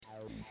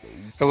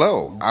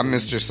Hello, I'm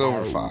Mr.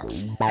 Silver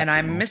Fox, And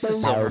I'm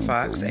Mrs. Silver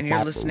Fox, and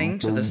you're listening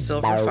to the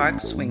Silver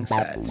Fox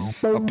Swingset.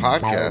 a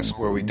podcast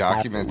where we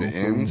document the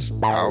ins,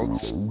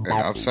 outs, and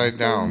upside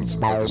downs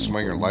of the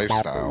swinger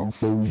lifestyle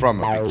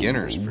from a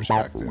beginner's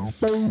perspective.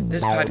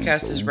 This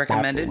podcast is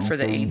recommended for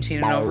the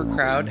 18 and over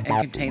crowd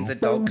and contains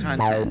adult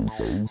content.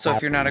 So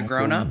if you're not a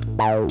grown up,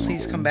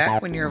 please come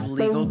back when you're of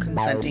legal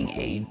consenting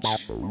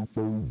age.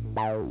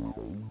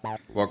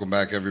 Welcome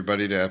back,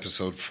 everybody, to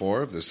episode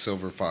 4 of the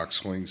Silver Fox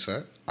Swing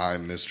Set.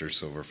 I'm Mr.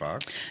 Silver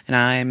Fox. And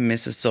I'm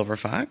Mrs. Silver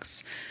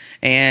Fox.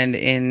 And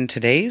in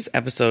today's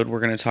episode, we're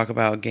going to talk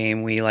about a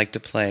game we like to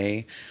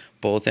play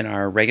both in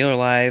our regular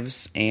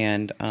lives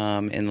and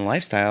in the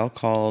lifestyle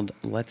called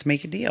Let's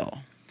Make a Deal.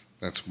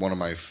 That's one of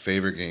my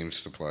favorite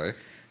games to play.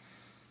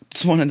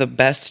 It's one of the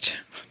best,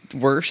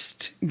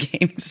 worst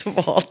games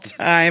of all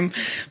time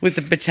with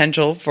the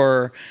potential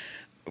for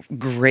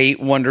great,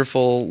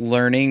 wonderful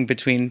learning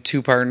between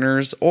two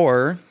partners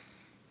or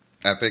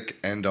Epic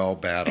end-all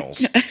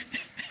battles.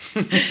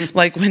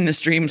 like when the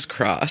streams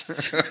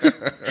cross.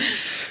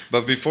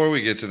 But before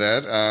we get to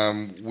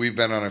that, we've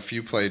been on a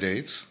few play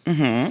dates.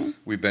 Mm-hmm.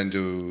 We've been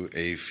to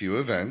a few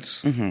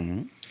events.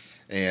 Mm-hmm.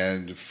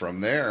 And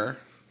from there,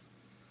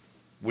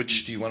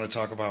 which do you want to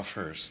talk about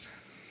first?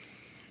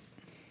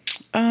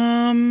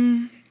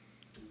 Let's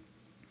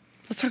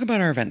talk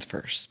about our events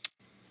first.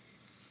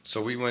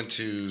 So we went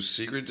to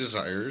Secret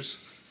Desires,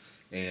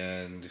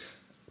 and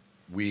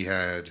we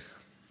had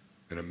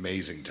an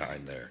amazing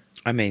time there.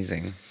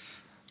 Amazing.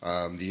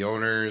 The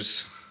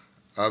owners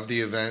of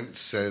the event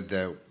said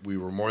that we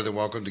were more than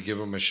welcome to give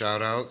them a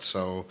shout out.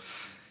 So,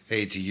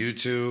 hey, to you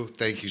two,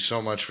 thank you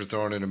so much for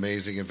throwing an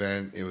amazing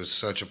event. It was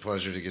such a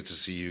pleasure to get to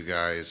see you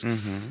guys.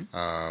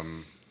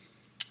 Mm-hmm.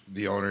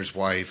 The owner's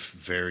wife,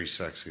 very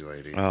sexy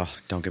lady. Oh,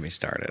 don't get me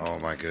started. Oh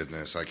my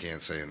goodness, I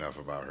can't say enough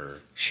about her.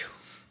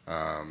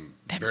 Them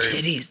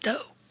titties,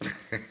 though.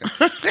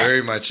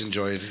 Very much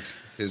enjoyed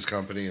his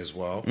company as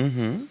well.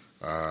 Mm-hmm.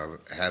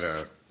 Had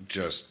a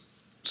just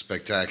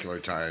spectacular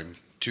time.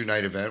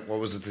 2-night event. What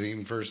was the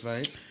theme first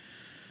night?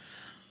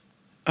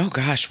 Oh,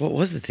 gosh. What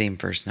was the theme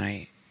first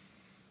night?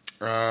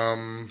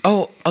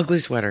 Ugly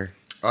sweater.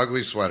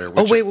 Ugly sweater.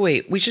 Oh,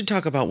 wait. We should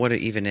talk about what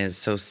it even is.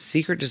 So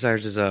Secret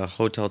Desires is a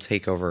hotel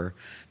takeover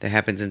that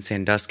happens in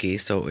Sandusky.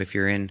 So if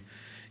you're in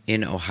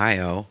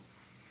Ohio,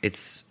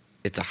 it's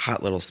a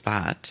hot little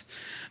spot.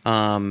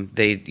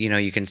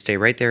 You can stay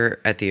right there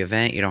at the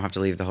event. You don't have to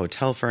leave the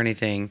hotel for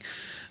anything.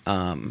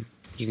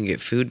 You can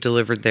get food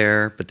delivered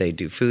there, but they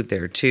do food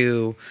there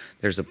too.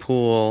 There's a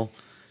pool.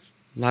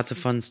 Lots of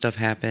fun stuff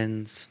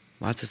happens.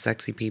 Lots of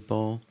sexy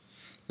people.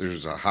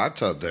 There's a hot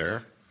tub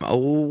there.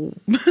 Oh,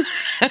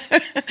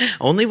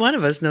 only one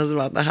of us knows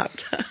about the hot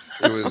tub.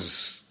 It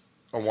was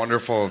a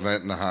wonderful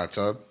event in the hot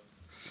tub.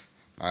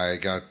 I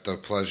got the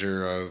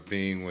pleasure of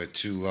being with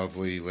 2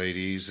 lovely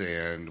ladies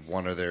and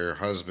one of their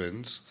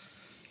husbands.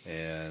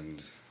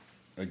 And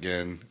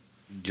again,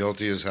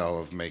 guilty as hell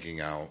of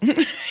making out.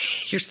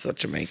 You're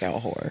such a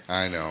make-out whore.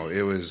 I know.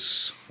 It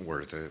was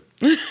worth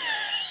it.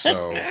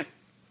 So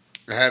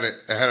I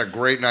had a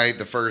great night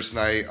the first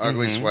night.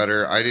 Ugly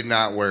sweater. I did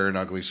not wear an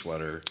ugly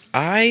sweater.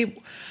 I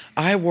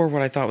wore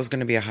what I thought was going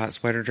to be a hot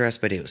sweater dress,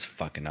 but it was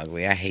fucking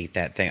ugly. I hate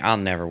that thing. I'll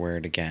never wear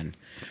it again.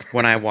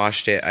 When I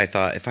washed it, I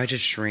thought, if I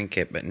just shrink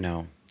it, but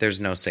no, there's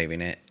no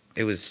saving it.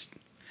 It was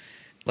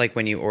like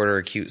when you order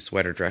a cute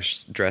sweater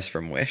dress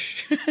from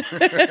Wish.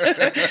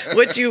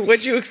 What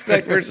you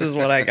expect versus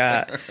what I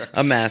got.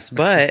 A mess.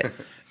 But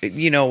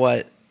you know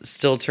what?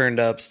 Still turned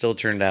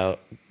out.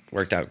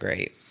 Worked out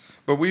great.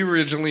 But we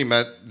originally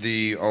met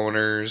the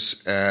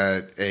owners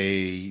at a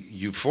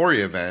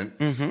Euphoria event,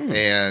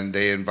 and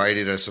they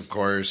invited us, of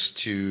course,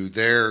 to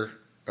their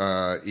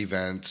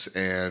event.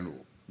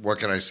 And what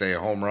can I say? A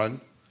home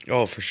run?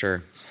 Oh, for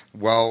sure.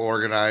 Well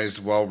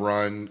organized, well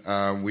run.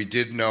 We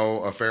did know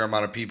a fair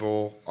amount of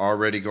people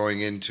already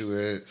going into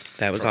it.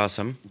 That was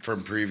awesome.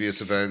 From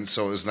previous events,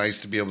 so it was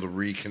nice to be able to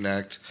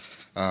reconnect.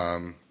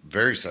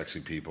 Very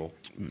sexy people.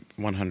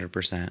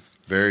 100%.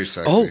 Very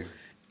sexy.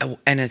 Oh,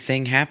 and a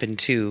thing happened,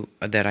 too,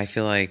 that I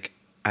feel like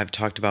I've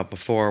talked about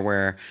before,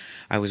 where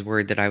I was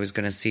worried that I was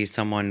going to see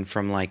someone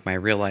from, like, my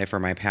real life or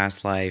my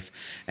past life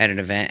at an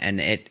event, and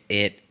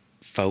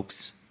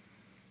folks,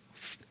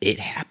 it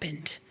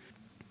happened.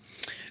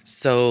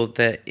 So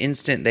the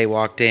instant they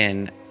walked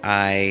in,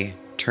 I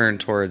turned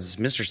towards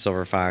Mr.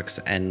 Silver Fox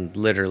and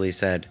literally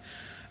said,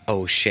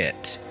 "Oh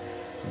shit,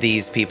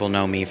 these people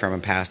know me from a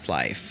past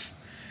life."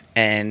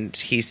 And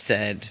he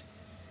said,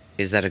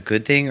 "Is that a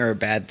good thing or a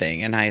bad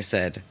thing?" And I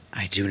said,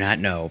 "I do not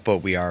know, but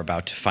we are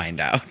about to find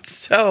out."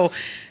 So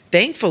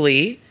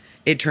thankfully,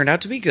 it turned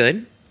out to be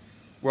good.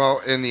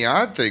 Well, and the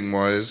odd thing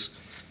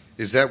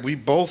is that we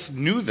both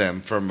knew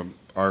them from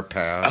our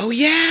past. Oh,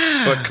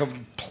 yeah. But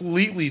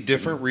completely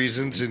different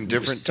reasons in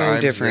different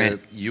times that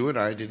you and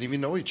I didn't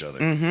even know each other.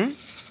 Mm-hmm.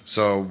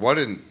 So what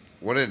an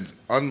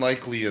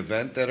unlikely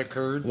event that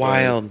occurred.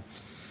 Wild.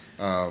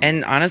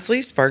 And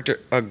honestly, sparked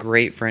a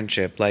great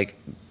friendship. Like,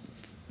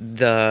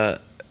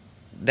 that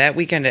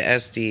weekend at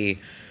SD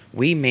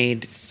we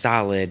made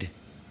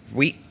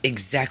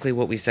exactly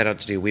what we set out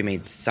to do. We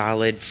made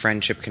solid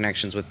friendship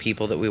connections with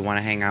people that we want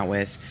to hang out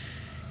with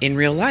in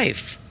real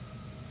life.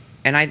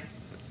 And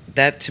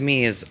that to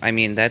me is,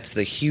 that's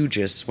the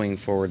hugest swing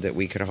forward that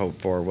we could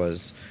hope for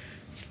was,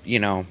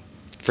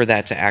 for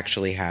that to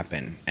actually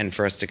happen and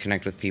for us to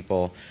connect with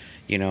people,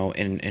 in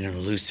an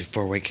elusive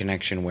four-way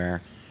connection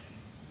where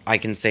I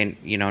can say,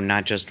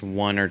 not just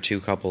one or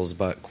two couples,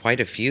 but quite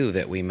a few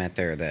that we met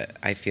there that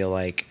I feel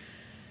like,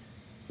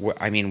 we're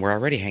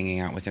already hanging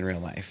out with in real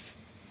life.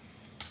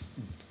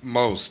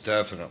 Most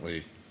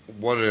definitely.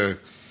 What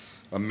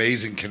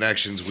amazing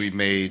connections we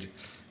made.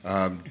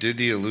 Did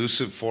the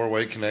elusive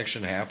four-way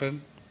connection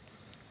happen?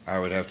 I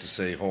would have to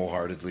say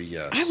wholeheartedly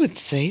yes. I would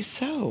say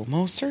so,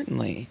 most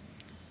certainly.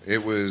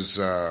 It was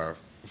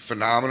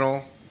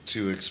phenomenal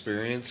to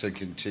experience and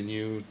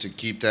continue to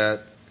keep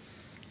that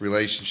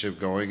relationship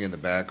going in the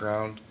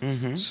background.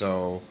 Mm-hmm.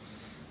 So,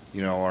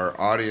 our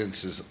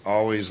audience is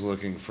always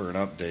looking for an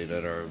update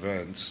at our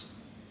events.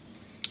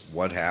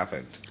 What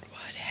happened?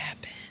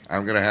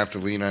 I'm going to have to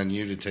lean on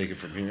you to take it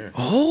from here.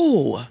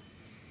 Oh.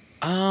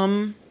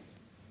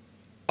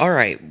 All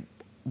right.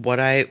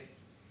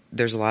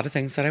 There's a lot of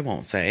things that I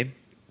won't say,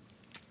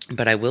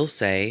 but I will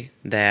say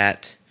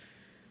that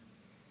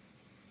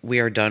we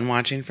are done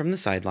watching from the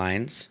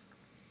sidelines.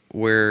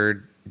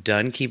 We're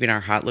done keeping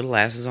our hot little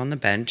asses on the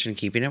bench and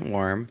keeping it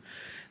warm.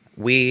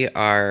 We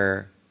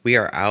are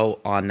out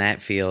on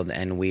that field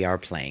and we are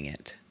playing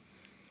it.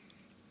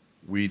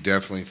 We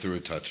definitely threw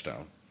a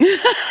touchdown.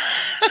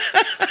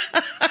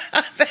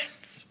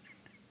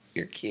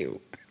 You're cute.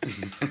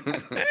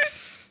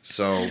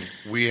 So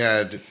we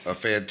had a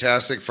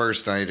fantastic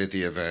first night at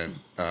the event.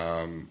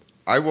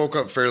 I woke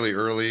up fairly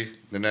early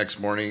the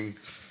next morning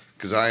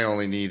because I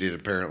only needed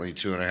apparently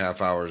 2.5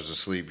 hours of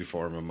sleep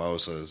before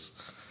mimosas.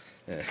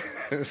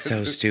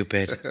 So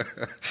stupid.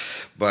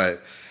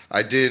 But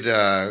I did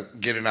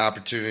get an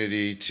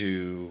opportunity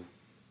to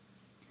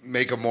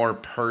make a more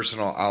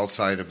personal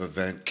outside of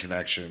event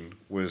connection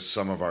with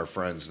some of our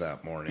friends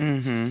that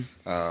morning.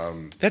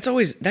 Mm-hmm.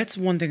 That's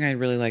one thing I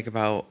really like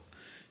about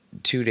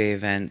 2-day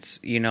events.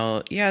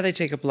 They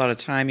take up a lot of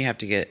time. You have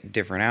to get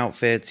different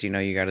outfits.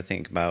 You got to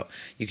think about,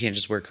 you can't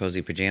just wear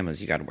cozy pajamas.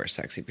 You got to wear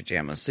sexy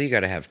pajamas. So you got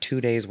to have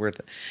 2 days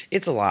worth.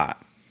 It's a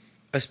lot.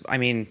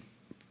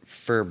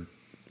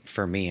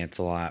 For me, it's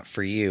a lot.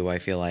 For you, I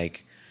feel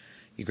like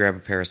you grab a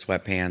pair of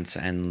sweatpants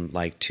and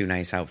like 2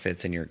 nice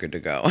outfits and you're good to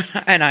go.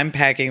 And I'm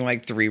packing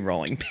like 3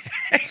 rolling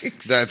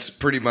bags. That's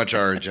pretty much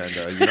our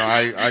agenda.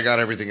 I got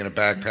everything in a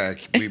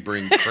backpack. We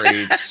bring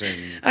crates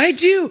and I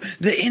do.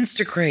 The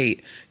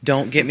Instacrate.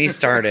 Don't get me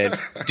started.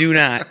 Do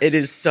not. It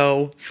is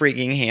so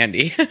freaking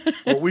handy.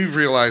 What we've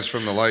realized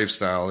from the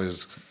lifestyle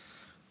is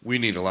we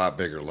need a lot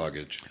bigger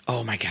luggage.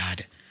 Oh my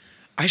God.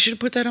 I should have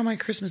put that on my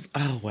Christmas.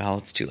 Oh, well,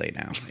 it's too late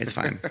now. It's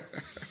fine.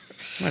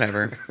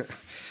 Whatever.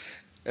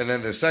 And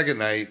then the second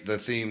night, the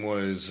theme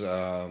was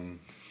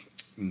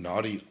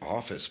naughty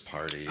office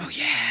party. Oh,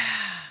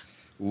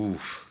 yeah.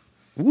 Oof.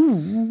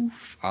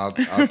 Oof. I'll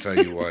tell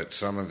you what,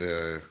 some of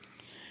the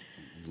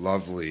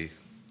lovely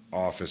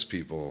office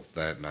people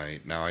that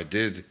night. Now, I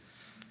did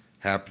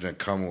happen to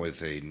come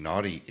with a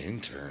naughty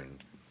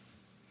intern.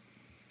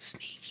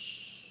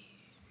 Sneaky.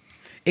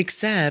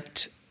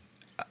 Except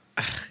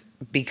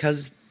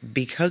because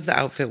the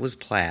outfit was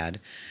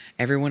plaid,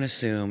 everyone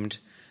assumed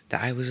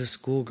that I was a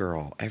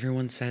schoolgirl.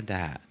 Everyone said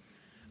that.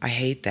 I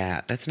hate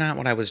that. That's not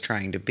what I was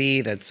trying to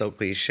be. That's so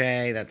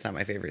cliche. That's not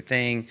my favorite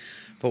thing.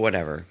 But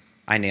whatever.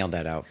 I nailed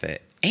that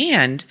outfit.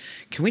 And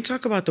can we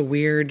talk about the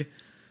weird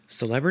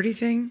celebrity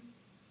thing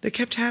that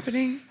kept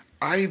happening?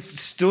 I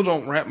still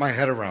don't wrap my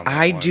head around that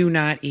I one. do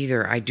not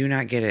either. I do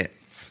not get it.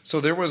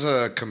 So there was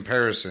a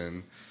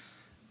comparison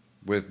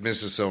with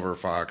Mrs. Silver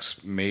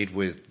Fox made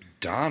with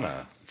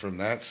Donna from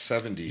that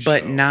 70s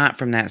But show. not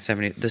from that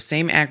 70s. The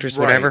same actress,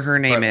 whatever her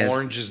name is.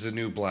 Orange is the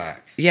New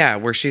Black. Yeah,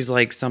 where she's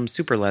like some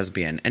super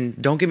lesbian.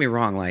 And don't get me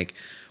wrong, like,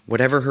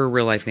 whatever her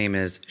real life name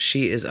is,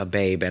 she is a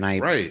babe. And I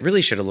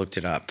really should have looked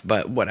it up,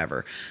 but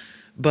whatever.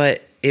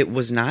 But it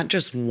was not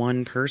just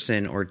one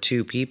person or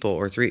 2 people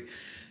or 3.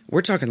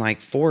 We're talking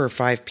like 4 or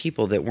 5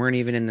 people that weren't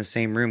even in the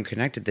same room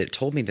connected that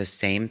told me the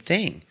same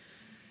thing.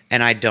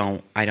 And I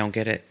don't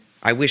get it.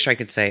 I wish I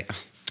could say,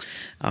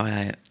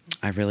 I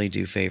really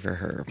do favor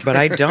her, but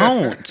I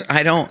don't.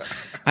 I don't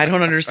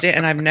understand.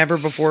 And I've never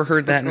before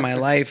heard that in my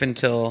life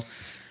until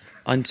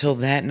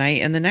that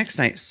night and the next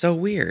night. So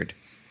weird.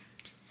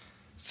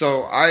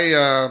 So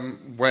I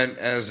went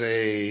as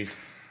I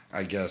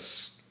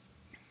guess,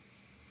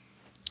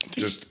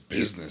 just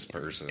business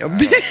person.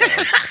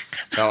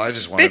 I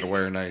just wanted to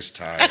wear a nice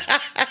tie.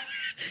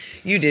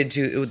 You did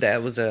too.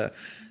 That was a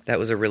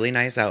really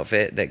nice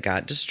outfit that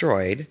got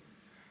destroyed.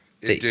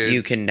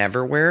 You can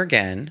never wear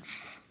again.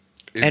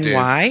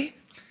 Why?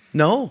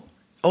 No.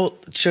 Oh,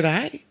 should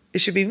I? It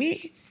should be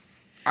me.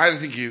 I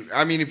think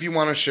if you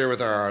want to share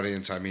with our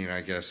audience, I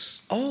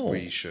guess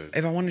we should.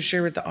 If I want to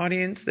share with the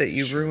audience that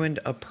you ruined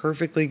a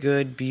perfectly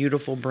good,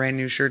 beautiful, brand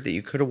new shirt that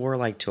you could have wore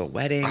like to a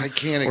wedding I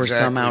can't or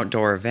some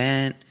outdoor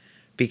event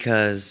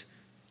because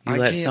You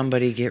let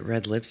somebody get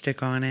red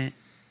lipstick on it?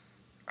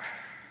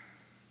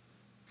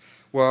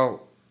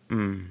 Well,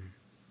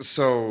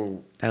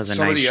 so that was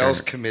somebody nice else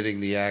shirt.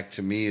 committing the act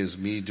to me is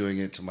me doing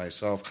it to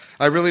myself.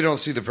 I really don't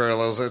see the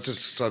parallels. That's a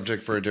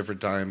subject for a different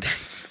time.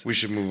 We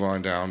should move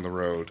on down the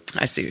road.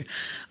 I see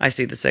the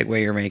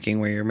segue you're making,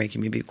 where you're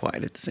making me be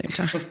quiet at the same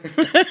time.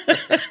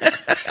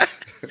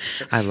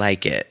 I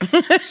like it.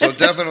 So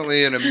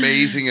definitely an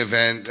amazing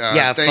event.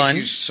 Thank fun.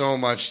 You so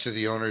much to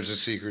the owners of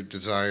Secret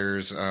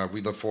Desires.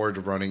 We look forward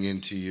to running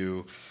into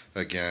you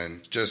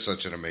again. Just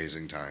such an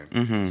amazing time.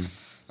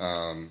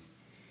 Mm-hmm.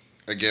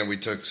 Again, we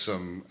took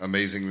some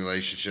amazing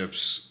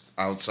relationships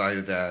outside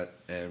of that,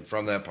 and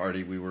from that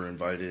party, we were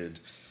invited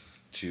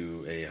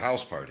to a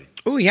house party.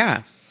 Oh,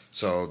 yeah.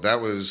 So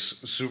that was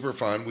super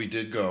fun. We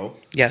did go.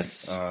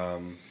 Yes.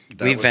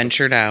 We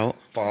ventured out.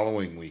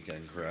 Following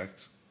weekend,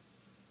 correct?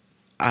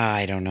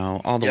 I don't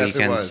know. All the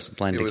weekends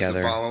blend together.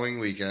 It was the following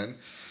weekend.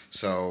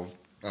 So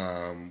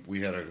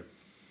we had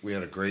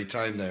a great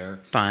time there.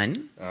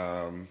 Fun.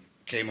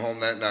 Came home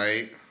that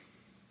night.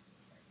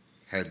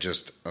 Had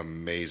just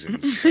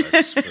amazing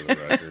sex, for the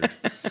record.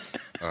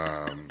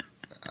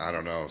 I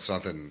don't know.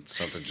 Something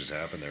just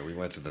happened there. We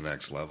went to the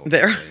next level.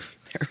 There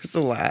was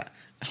a lot.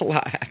 A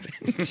lot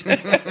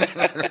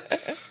happened.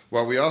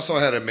 Well, we also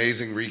had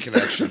amazing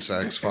reconnection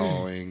sex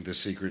following the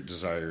Secret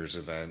Desires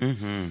event.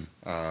 Mm-hmm.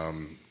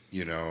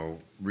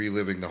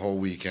 Reliving the whole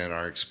weekend,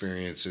 our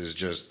experiences,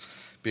 just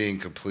being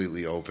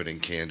completely open and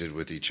candid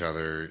with each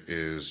other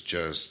is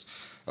just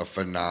a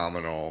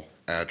phenomenal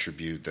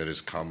attribute that has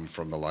come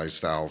from the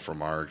lifestyle,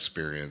 from our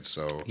experience.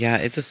 So yeah,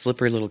 it's a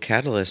slippery little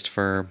catalyst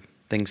for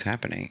things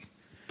happening.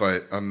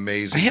 But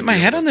amazing. I hit my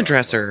head on the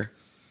dresser.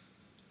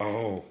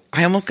 Oh.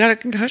 I almost got a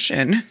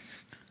concussion.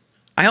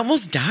 I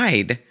almost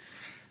died.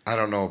 I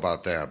don't know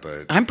about that,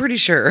 but I'm pretty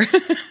sure.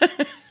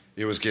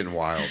 It was getting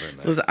wild in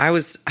there. I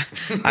was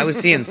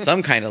seeing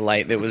some kind of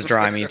light that was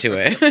drawing me to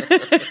it.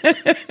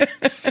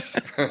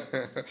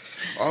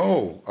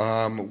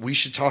 We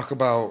should talk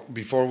about,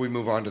 before we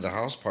move on to the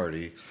house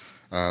party,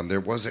 there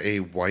was a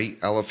white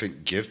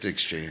elephant gift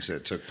exchange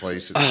that took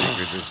place at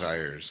Secret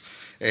Desires.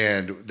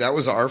 And that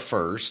was our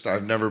first.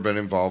 I've never been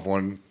involved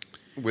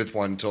with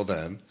one till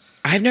then.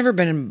 I've never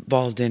been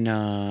involved in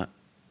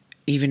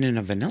even in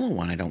a vanilla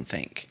one, I don't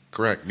think.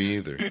 Correct, me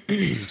either.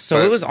 So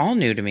it was all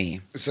new to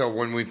me. So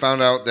when we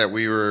found out that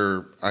we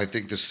were, I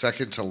think, the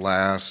second to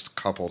last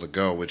couple to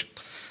go, which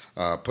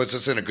puts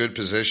us in a good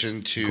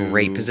position to...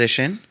 Great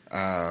position.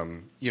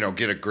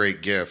 Get a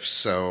great gift.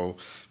 So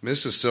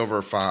Mrs.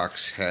 Silver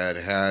Fox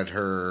had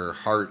her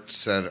heart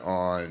set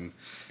on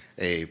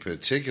a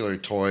particular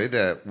toy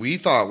that we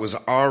thought was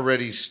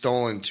already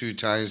stolen 2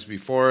 times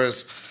before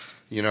us.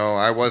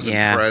 I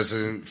wasn't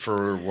present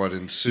for what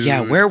ensued. Yeah,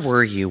 where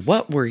were you?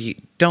 What were you?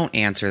 Don't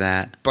answer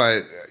that.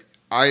 But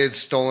I had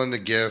stolen the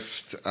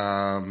gift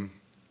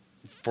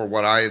for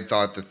what I had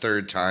thought the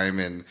 3rd time,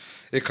 and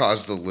it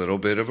caused a little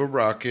bit of a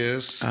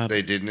ruckus.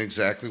 They didn't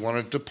exactly want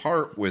to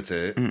depart with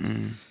it.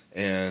 Mm-mm.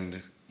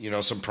 And,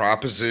 some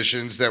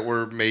propositions that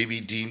were maybe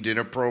deemed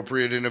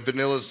inappropriate in a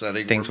vanilla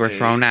setting. Things were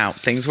thrown out.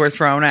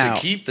 To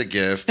keep the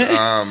gift.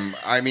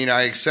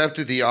 I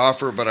accepted the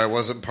offer, but I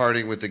wasn't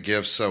parting with the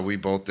gift, so we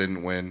both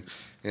didn't win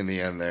in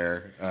the end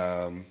there.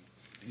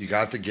 You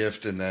got the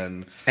gift, and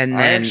then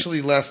I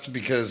actually left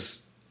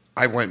because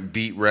I went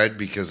beet red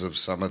because of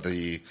some of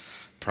the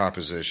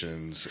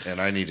propositions, and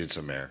I needed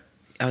some air.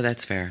 Oh,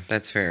 that's fair.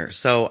 That's fair.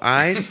 So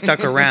I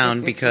stuck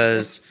around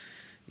because...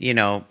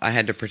 I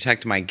had to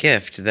protect my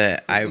gift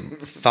that I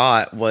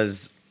thought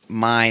was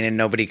mine and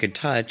nobody could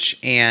touch.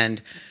 And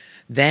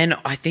then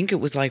I think it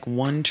was like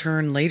one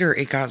turn later,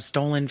 it got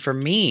stolen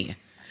from me.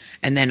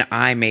 And then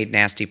I made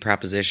nasty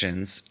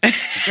propositions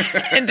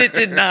and it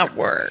did not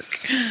work.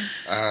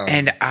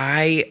 And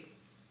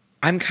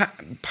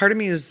part of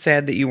me is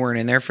sad that you weren't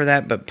in there for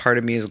that, but part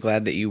of me is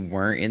glad that you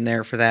weren't in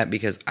there for that,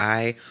 because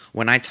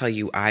when I tell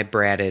you I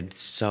bratted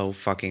so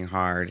fucking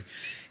hard,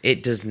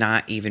 it does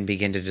not even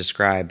begin to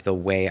describe the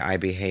way I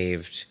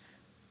behaved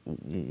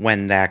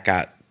when that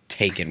got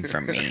taken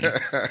from me.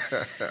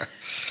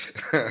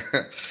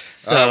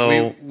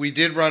 So we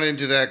did run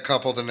into that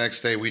couple the next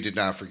day. We did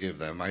not forgive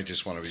them. I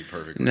just want to be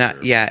perfectly clear.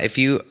 Yeah, if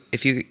you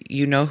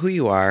know who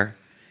you are,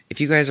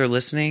 if you guys are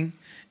listening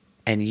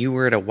and you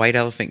were at a white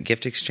elephant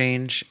gift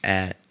exchange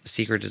at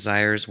Secret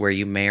Desires where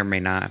you may or may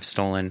not have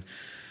stolen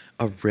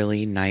a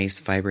really nice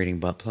vibrating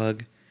butt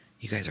plug,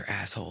 you guys are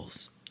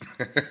assholes.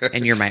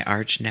 And you're my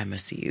arch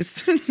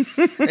nemesis.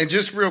 And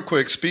just real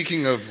quick,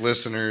 speaking of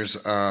listeners,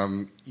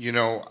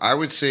 I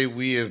would say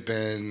we have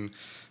been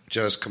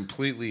just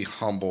completely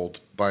humbled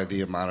by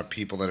the amount of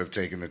people that have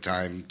taken the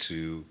time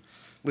to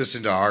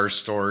listen to our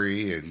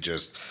story and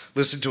just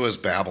listen to us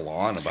babble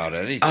on about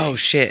anything. Oh,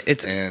 shit.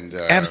 It's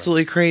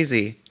absolutely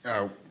crazy.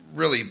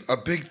 Really, a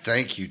big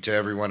thank you to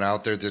everyone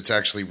out there that's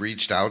actually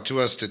reached out to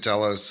us to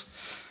tell us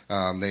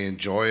they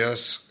enjoy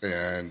us,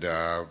 and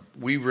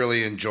we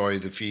really enjoy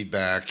the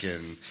feedback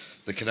and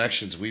the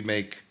connections we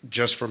make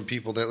just from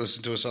people that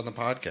listen to us on the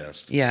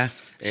podcast. Yeah,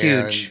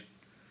 and huge.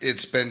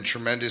 It's been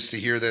tremendous to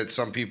hear that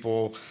some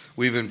people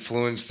we've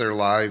influenced their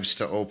lives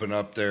to open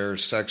up their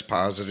sex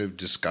positive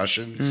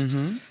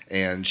discussions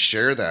and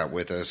share that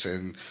with us.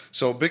 And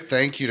so, big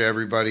thank you to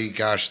everybody.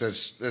 Gosh,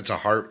 that's a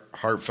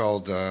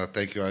heartfelt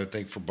thank you. I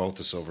think for both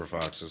the Silver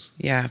Foxes.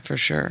 Yeah, for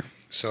sure.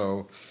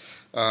 So,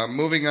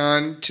 moving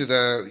on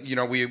to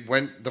we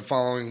went the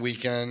following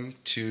weekend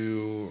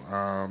to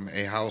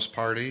a house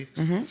party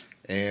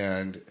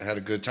and had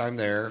a good time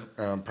there.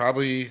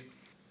 Probably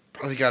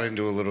got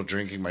into a little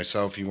drinking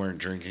myself. You weren't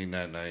drinking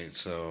that night,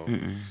 so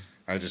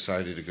I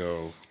decided to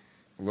go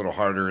a little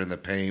harder in the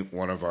paint.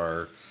 One of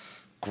our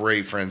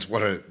great friends.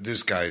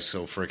 This guy is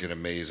so freaking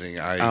amazing.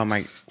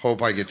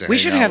 Hope I get to. We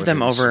hang should out have with them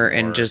him over some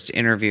and more. just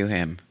interview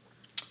him.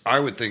 I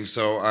would think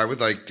so. I would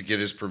like to get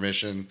his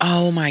permission.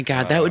 Oh my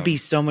God, that would be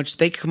so much.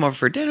 They could come over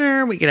for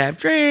dinner. We could have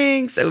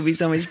drinks. That would be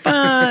so much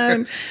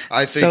fun.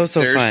 I think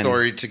so their fun.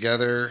 story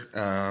together,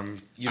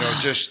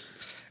 just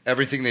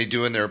everything they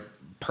do in their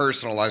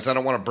personal lives. I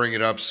don't want to bring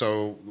it up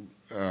so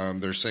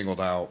they're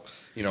singled out.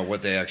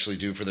 What they actually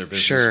do for their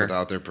business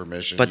without their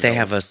permission. But they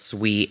have a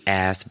sweet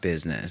ass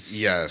business.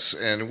 Yes,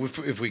 and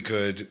if we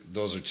could,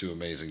 those are two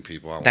amazing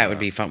people. That would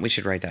be fun. We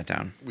should write that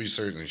down. We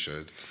certainly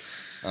should.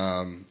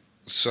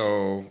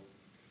 So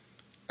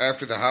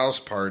after the house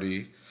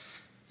party,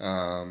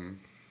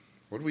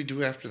 what do we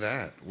do after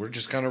that? We're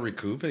just kind of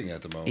recouping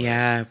at the moment.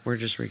 Yeah, we're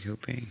just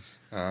recouping.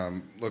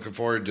 Looking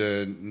forward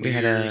to New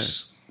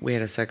Year's. We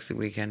had a sexy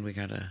weekend. We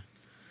gotta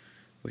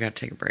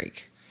take a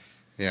break.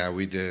 Yeah,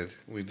 we did.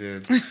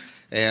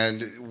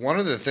 And one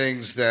of the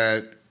things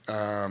that,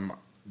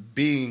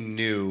 being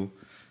new,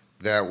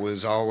 that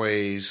was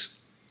always,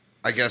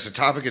 I guess, a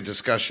topic of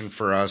discussion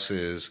for us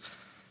is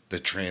the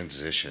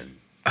transition.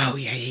 Oh,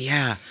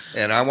 yeah.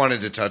 And I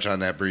wanted to touch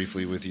on that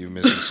briefly with you,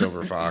 Mrs.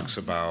 Silver Fox,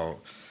 about,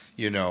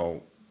 we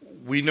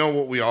know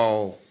what we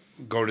all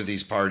go to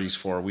these parties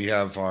for. We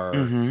have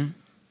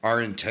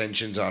our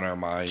intentions on our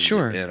mind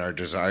and our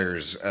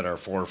desires at our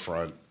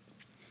forefront.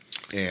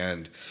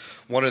 And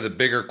one of the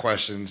bigger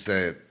questions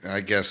that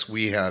I guess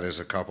we had as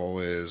a couple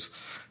is,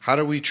 how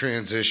do we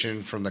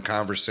transition from the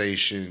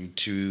conversation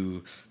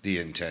to the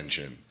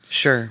intention?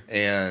 Sure.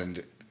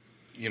 And,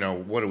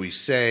 what do we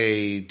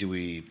say? Do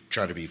we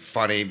try to be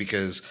funny?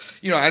 Because,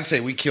 I'd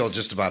say we kill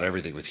just about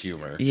everything with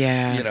humor.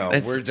 Yeah.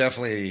 We're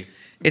definitely...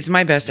 It's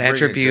my best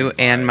attribute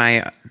and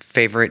my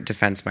favorite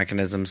defense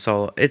mechanism,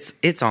 so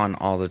it's on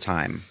all the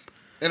time.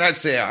 And I'd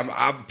say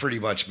I'm pretty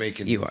much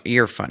making...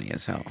 You're funny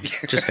as hell.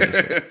 Just face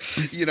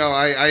it.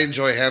 I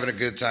enjoy having a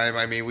good time.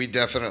 I mean, we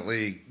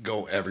definitely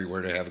go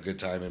everywhere to have a good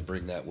time and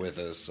bring that with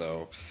us.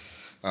 So,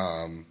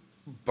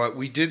 but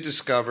we did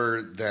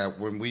discover that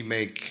when we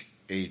make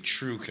a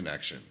true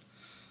connection,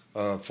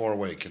 a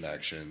four-way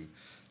connection,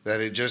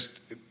 that it just...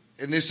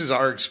 And this is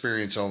our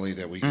experience only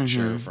that we can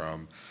share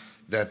from,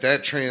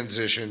 that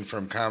transition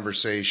from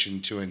conversation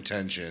to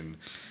intention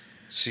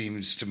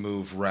seems to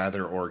move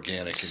rather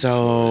organic and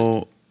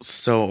fluid.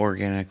 So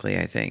organically,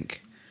 I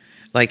think.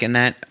 And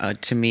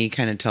that, to me,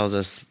 kind of tells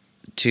us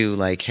to,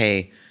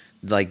 hey,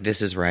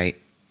 this is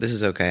right. This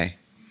is okay.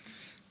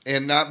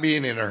 And not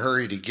being in a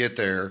hurry to get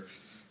there,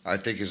 I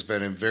think, has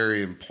been a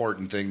very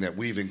important thing that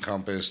we've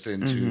encompassed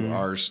into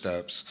our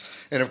steps.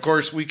 And, of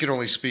course, we can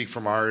only speak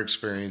from our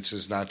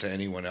experiences, not to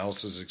anyone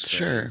else's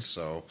experience.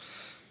 Sure.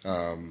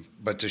 So,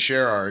 but to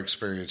share our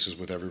experiences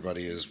with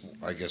everybody is,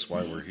 I guess,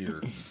 why we're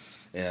here.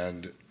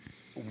 And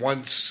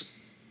once,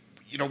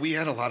 we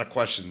had a lot of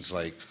questions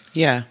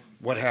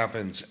what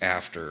happens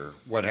after?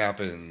 What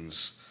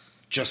happens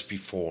just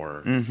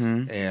before?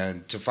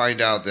 And to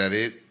find out that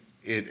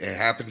it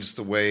happens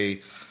the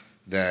way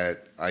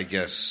that I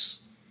guess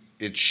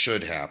it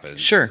should happen.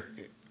 Sure.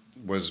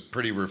 Was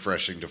pretty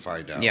refreshing to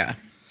find out. Yeah.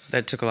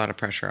 That took a lot of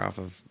pressure off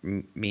of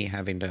me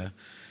having to,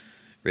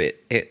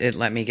 it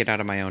let me get out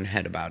of my own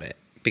head about it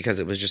because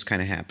it was just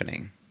kind of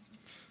happening.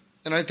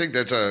 And I think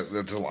that's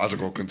a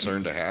logical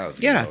concern to have.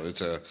 Yeah.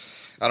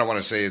 I don't want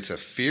to say it's a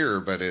fear,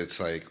 but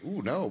it's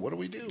ooh, no, what do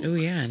we do? Oh,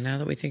 yeah, now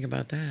that we think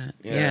about that.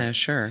 Yeah,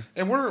 sure.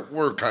 And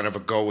we're kind of a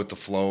go with the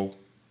flow,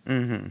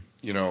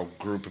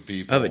 group of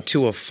people.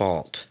 To a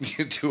fault.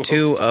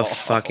 to a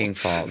fucking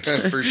fault.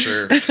 For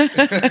sure. But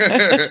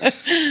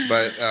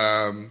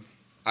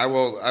I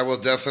will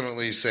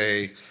definitely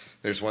say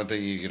there's one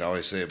thing you can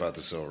always say about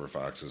the Silver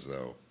Foxes,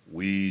 though.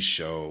 We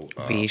show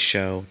up. We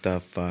show the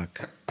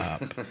fuck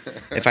up.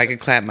 If I could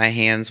clap my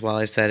hands while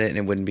I said it and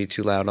it wouldn't be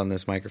too loud on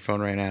this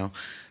microphone right now,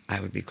 I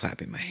would be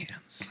clapping my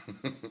hands.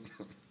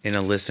 In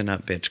a listen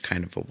up bitch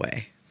kind of a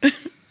way.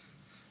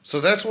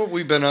 So that's what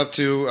we've been up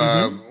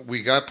to.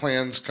 We got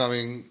plans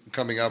coming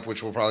up,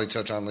 which we'll probably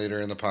touch on later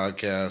in the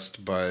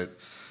podcast. But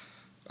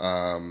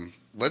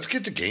let's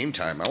get to game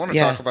time. I want to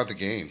talk about the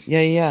game.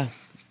 Yeah.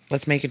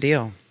 Let's make a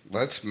deal.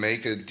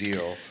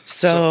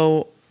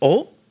 So,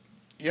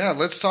 yeah,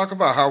 let's talk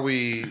about how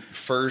we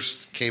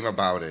first came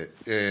about it.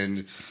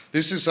 And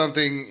this is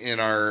something in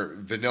our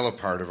vanilla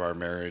part of our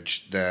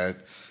marriage that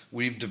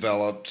we've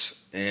developed,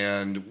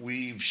 and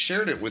we've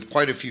shared it with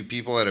quite a few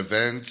people at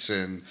events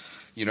and,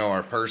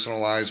 our personal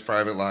lives,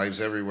 private lives,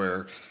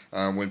 everywhere.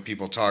 When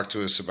people talk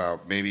to us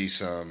about maybe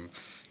some,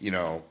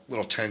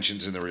 little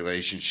tensions in the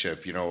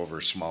relationship,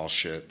 over small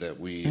shit that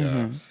we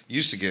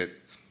used to get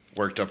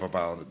worked up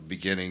about at the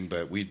beginning,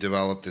 but we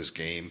developed this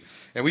game.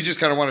 And we just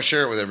kind of want to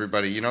share it with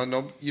everybody.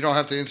 No, you don't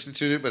have to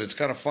institute it, but it's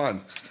kind of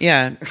fun.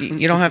 Yeah,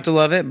 you don't have to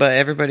love it, but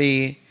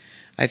everybody,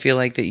 I feel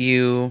like that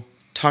you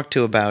talk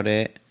to about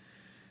it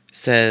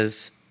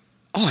says,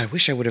 oh, I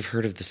wish I would have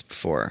heard of this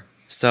before.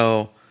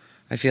 So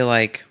I feel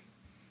like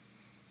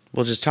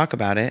we'll just talk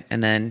about it,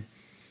 and then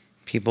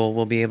people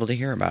will be able to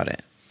hear about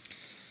it.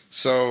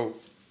 So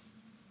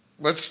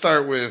let's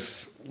start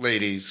with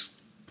ladies.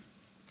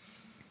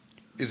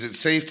 Is it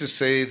safe to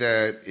say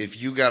that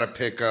if you got to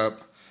pick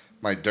up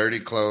my dirty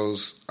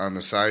clothes on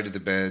the side of the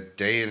bed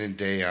day in and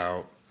day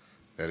out,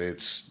 that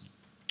it's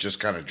just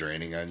kind of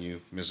draining on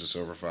you, Mrs.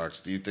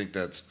 Silverfox? Do you think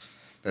that's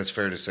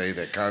fair to say,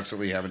 that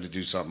constantly having to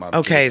do something I'm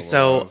okay, capable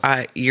so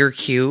of? You're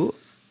cute,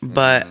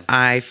 but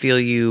I feel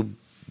you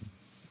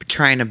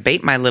trying to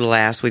bait my little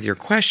ass with your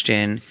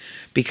question,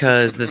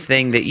 because the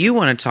thing that you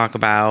want to talk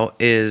about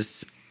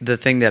is the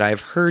thing that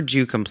I've heard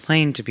you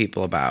complain to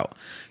people about.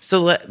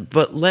 So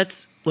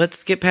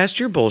let's get past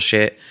your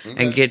bullshit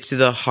and get to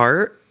the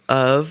heart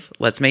of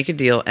let's make a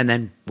deal, and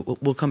then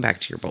we'll come back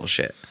to your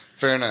bullshit.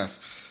 Fair enough.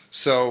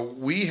 So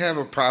we have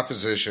a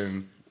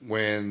proposition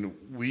when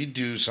we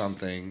do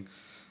something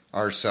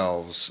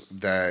ourselves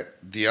that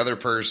the other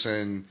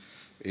person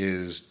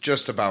is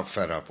just about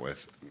fed up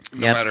with,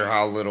 no matter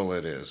how little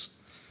it is.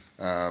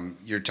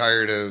 You're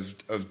tired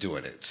of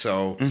doing it.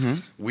 So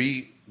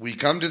we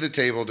come to the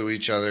table to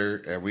each other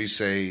and we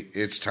say,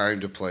 it's time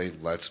to play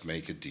Let's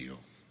Make a Deal.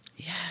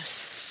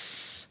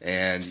 Yes.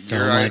 And so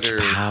you're much either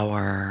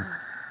power.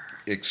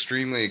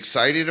 Extremely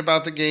excited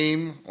about the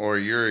game, or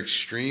you're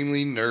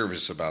extremely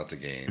nervous about the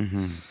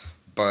game.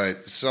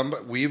 But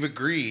we've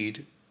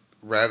agreed,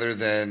 rather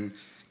than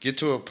get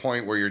to a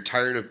point where you're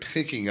tired of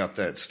picking up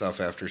that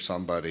stuff after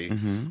somebody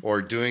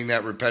or doing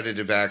that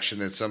repetitive action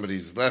that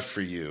somebody's left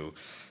for you,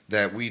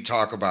 that we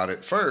talk about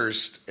it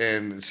first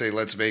and say,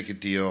 let's make a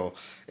deal.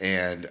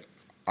 And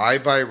I,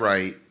 by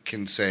right,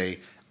 can say,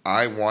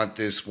 I want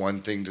this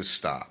one thing to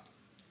stop.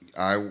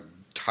 I'm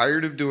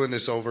tired of doing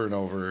this over and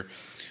over.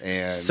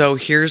 And so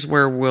here's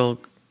where we'll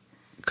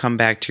come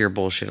back to your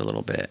bullshit a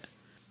little bit.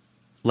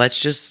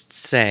 Let's just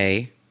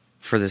say,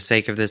 for the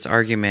sake of this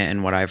argument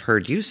and what I've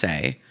heard you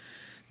say,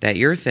 that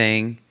your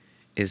thing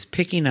is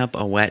picking up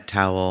a wet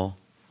towel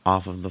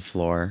off of the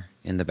floor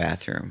in the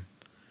bathroom.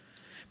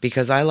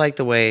 Because I like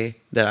the way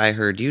that I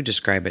heard you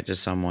describe it to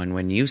someone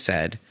when you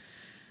said,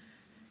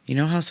 you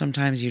know how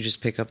sometimes you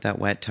just pick up that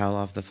wet towel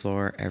off the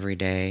floor every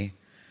day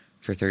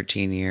for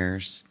 13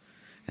 years,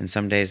 and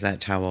some days that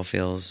towel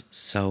feels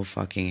so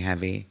fucking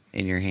heavy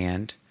in your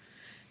hand,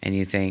 and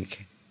you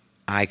think,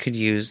 I could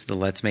use the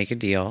Let's Make a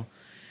Deal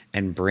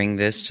and bring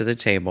this to the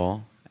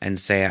table and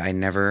say I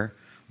never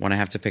want to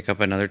have to pick up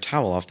another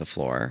towel off the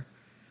floor.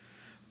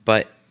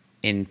 But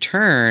in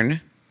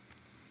turn,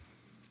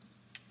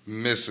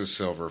 Mrs.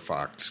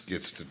 Silverfox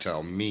gets to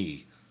tell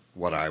me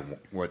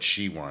what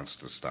she wants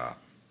to stop.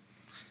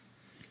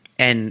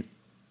 And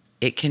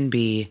it can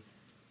be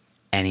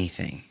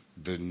anything.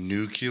 The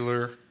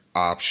nuclear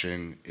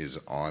option is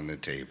on the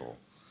table.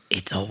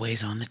 It's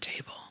always on the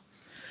table.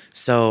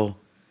 So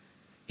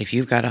if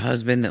you've got a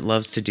husband that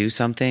loves to do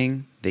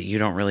something that you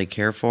don't really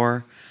care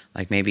for,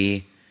 like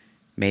maybe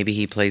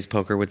he plays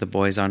poker with the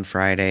boys on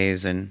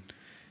Fridays and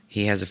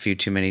he has a few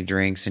too many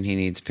drinks and he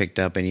needs picked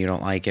up and you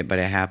don't like it, but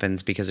it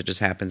happens because it just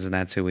happens and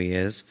that's who he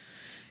is.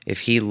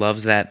 If he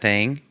loves that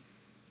thing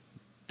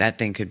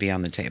could be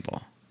on the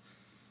table.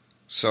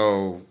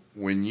 So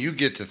when you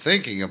get to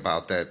thinking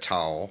about that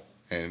towel,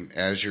 and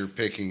as you're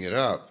picking it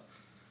up,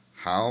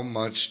 how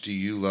much do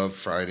you love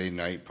Friday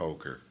night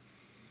poker?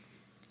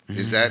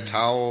 Is that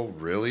towel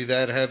really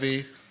that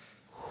heavy?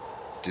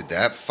 Did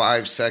that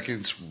 5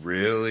 seconds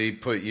really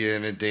put you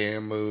in a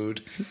damn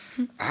mood?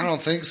 I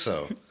don't think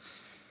so.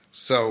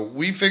 So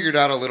we figured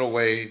out a little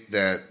way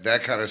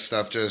that kind of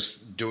stuff,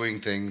 just doing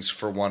things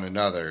for one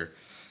another,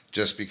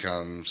 just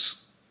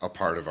becomes a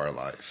part of our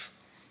life.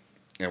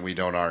 And we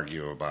don't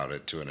argue about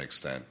it to an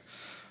extent.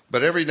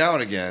 But every now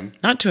and again...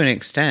 Not to an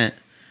extent.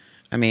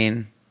 I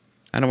mean,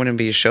 I don't want to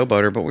be a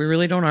showboater, but we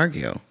really don't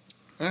argue.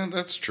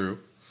 That's true.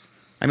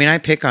 I mean, I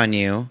pick on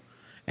you,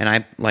 and I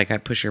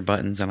push your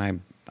buttons, and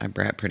I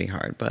brat pretty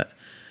hard. But,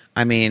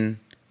 I mean,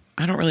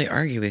 I don't really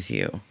argue with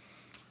you.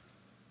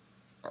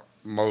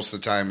 Most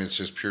of the time, it's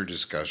just pure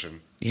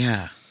discussion.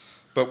 Yeah.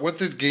 But what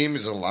this game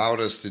has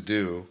allowed us to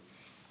do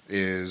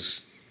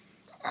is...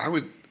 I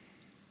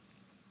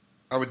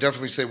would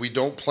definitely say we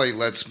don't play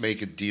Let's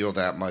Make a Deal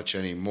that much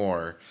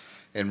anymore.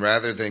 And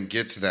rather than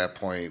get to that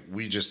point,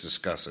 we just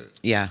discuss it.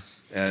 Yeah.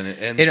 And it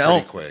ends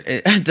pretty quick.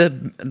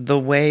 The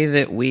way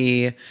that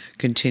we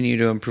continue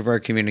to improve our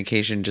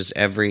communication just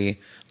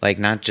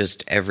not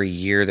just every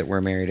year that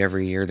we're married,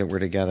 every year that we're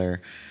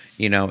together,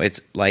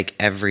 it's like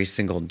every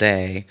single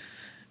day,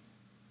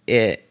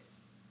 it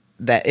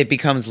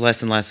becomes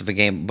less and less of a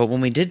game. But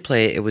when we did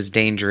play it, it was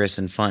dangerous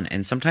and fun.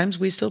 And sometimes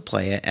we still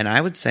play it. And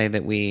I would say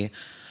that we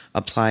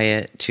apply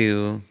it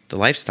to the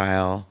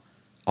lifestyle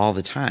all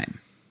the time.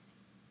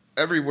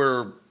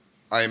 everywhere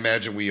I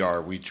imagine we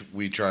are, we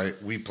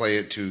play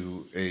it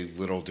to a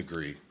little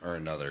degree or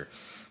another.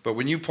 But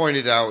when you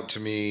pointed out to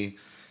me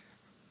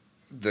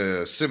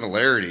the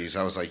similarities,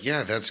 I was like,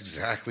 yeah, that's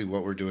exactly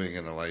what we're doing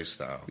in the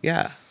lifestyle.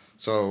 Yeah.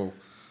 So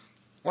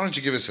why don't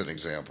you give us an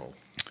example?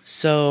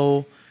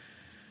 So,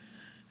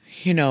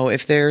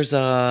 if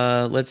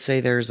let's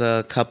say there's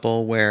a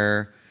couple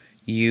where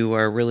you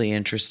are really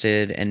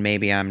interested and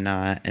maybe I'm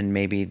not, and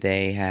maybe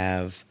they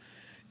have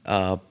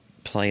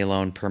play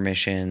alone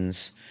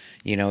permissions,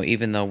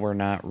 even though we're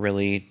not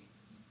really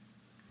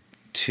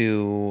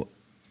too,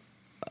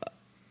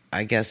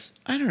 I guess,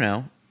 I don't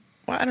know.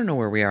 Well, I don't know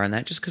where we are on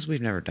that just because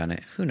we've never done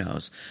it. Who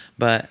knows?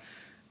 But,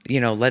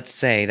 let's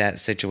say that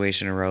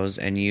situation arose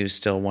and you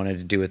still wanted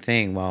to do a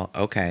thing. Well,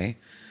 okay.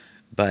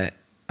 But,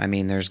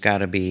 there's got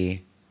to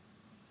be,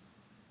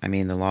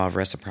 the law of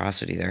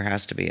reciprocity. There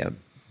has to be a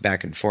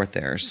back and forth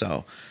there.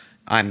 So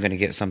I'm going to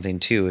get something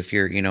too. If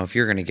you're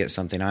going to get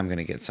something, I'm going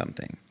to get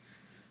something.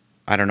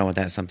 I don't know what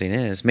that something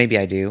is. Maybe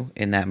I do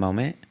in that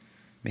moment.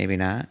 Maybe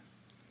not.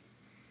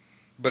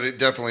 But it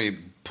definitely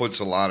puts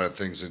a lot of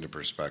things into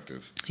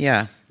perspective.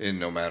 Yeah. In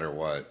no matter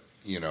what,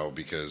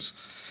 because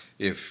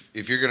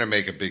if you're going to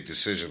make a big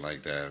decision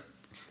like that,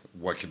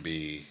 what can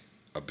be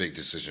a big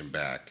decision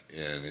back?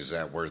 And is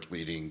that worth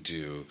leading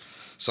to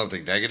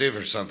something negative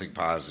or something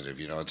positive?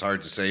 It's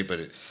hard to say, but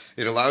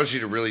it allows you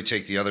to really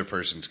take the other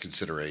person's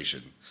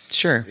consideration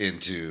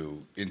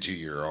into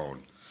your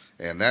own.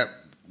 And that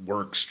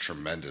works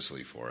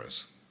tremendously for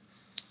us.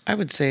 I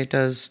would say it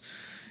does.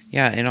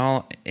 Yeah, in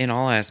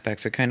all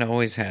aspects, it kind of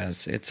always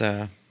has. It's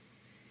I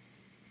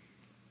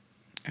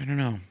don't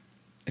know.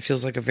 It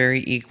feels like a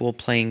very equal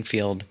playing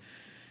field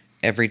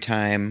every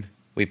time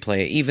we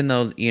play it. Even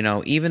though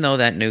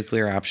that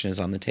nuclear option is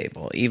on the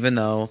table, even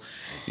though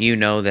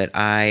that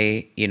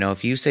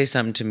if you say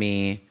something to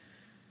me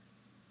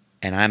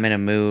and I'm in a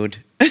mood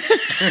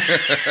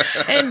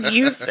and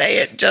you say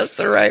it just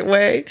the right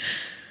way,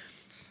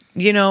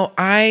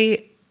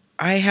 I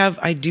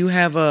do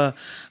have a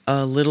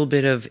little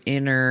bit of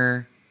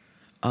inner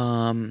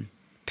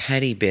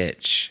petty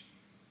bitch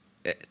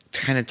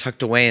kind of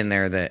tucked away in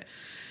there that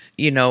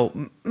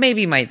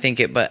maybe might think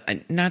it,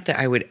 but not that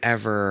I would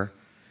ever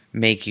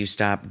make you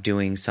stop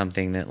doing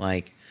something that,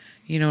 like,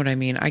 you know what I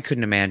mean? I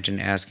couldn't imagine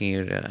asking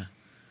you to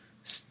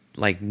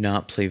like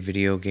not play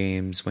video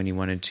games when you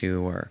wanted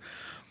to,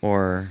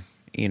 or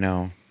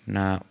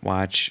not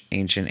watch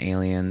Ancient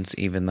Aliens,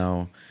 even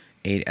though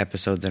 8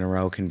 episodes in a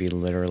row can be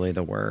literally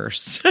the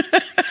worst.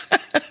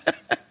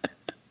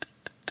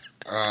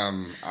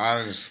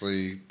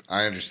 Honestly,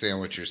 I understand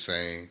what you're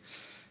saying,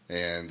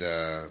 and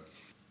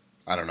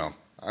I don't know.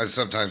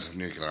 Sometimes the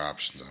nuclear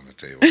option's on the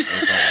table.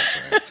 That's all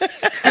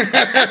I'm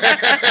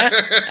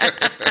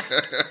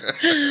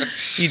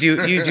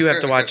saying. You do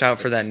have to watch out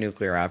for that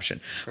nuclear option.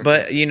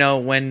 But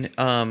when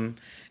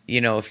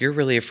if you're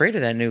really afraid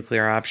of that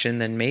nuclear option,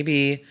 then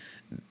maybe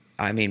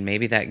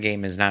that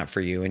game is not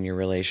for you in your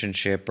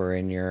relationship or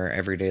in your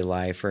everyday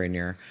life or in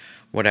your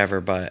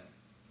whatever. But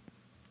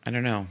I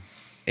don't know.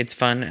 It's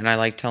fun, and I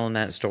like telling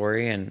that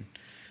story, and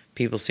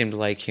people seem to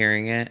like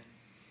hearing it.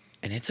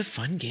 And it's a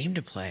fun game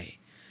to play.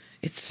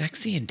 It's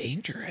sexy and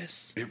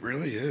dangerous. It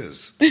really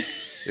is.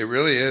 It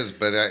really is.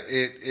 But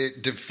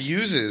it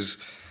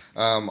diffuses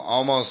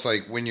almost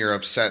like when you're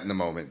upset in the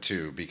moment,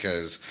 too,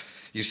 because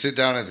you sit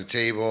down at the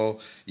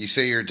table, you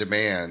say your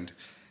demand,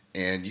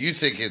 and you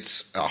think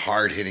it's a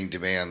hard-hitting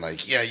demand,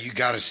 like, yeah, you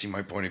got to see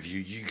my point of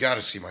view. You got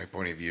to see my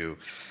point of view.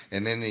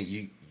 And then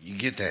you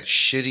get that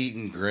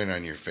shit-eating grin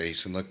on your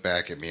face and look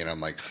back at me, and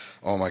I'm like,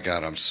 oh, my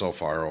God, I'm so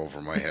far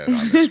over my head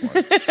on this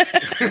one.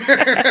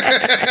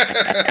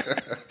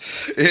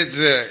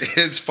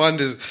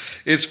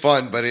 It's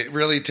fun, but it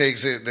really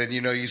takes it. Then,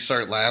 you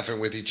start laughing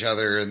with each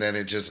other, and then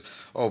it just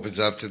opens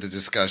up to the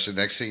discussion.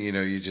 Next thing you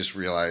know, you just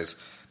realize,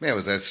 man,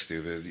 was that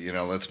stupid?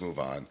 Let's move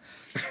on.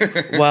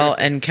 Well,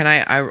 and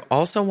I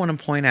also want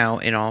to point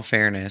out, in all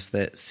fairness,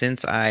 that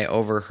since I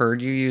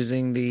overheard you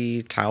using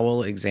the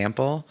towel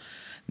example,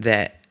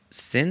 that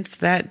since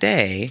that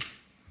day,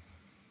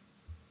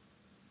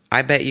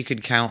 I bet you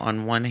could count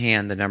on one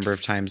hand the number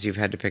of times you've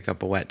had to pick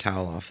up a wet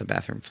towel off the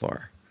bathroom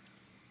floor.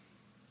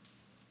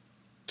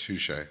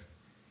 Touche.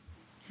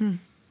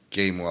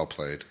 Game well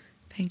played.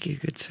 Thank you,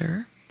 good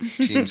sir.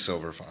 Team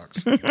Silver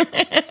Fox.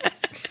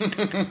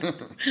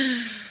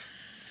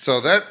 So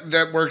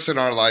that works in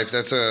our life.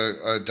 That's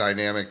a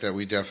dynamic that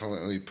we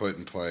definitely put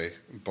in play,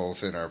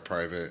 both in our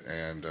private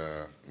and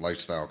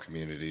lifestyle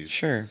communities.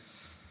 Sure.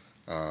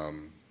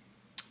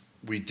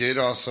 We did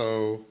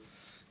also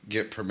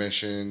get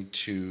permission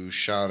to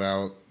shout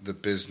out the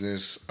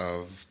business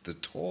of the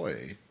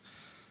toy.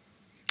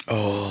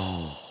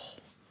 Oh.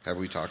 Have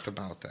we talked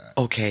about that?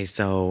 Okay,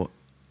 so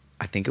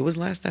I think it was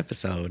last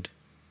episode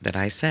that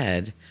I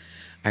said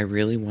I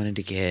really wanted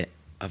to get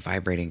a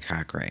vibrating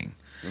cock ring.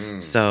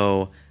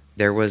 So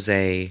there was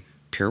a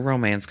pure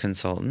romance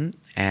consultant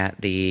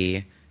at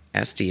the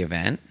SD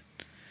event,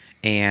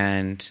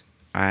 and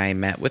I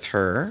met with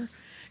her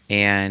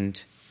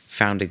and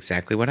found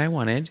exactly what I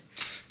wanted.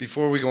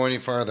 Before we go any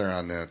farther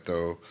on that,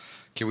 though,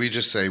 can we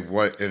just say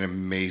what an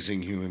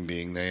amazing human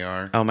being they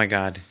are? Oh my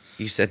God.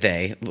 You said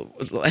they.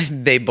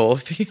 They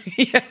both.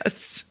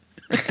 Yes.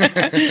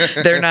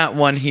 They're not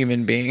one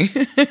human being.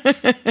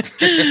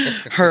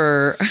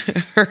 her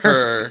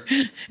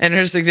and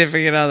her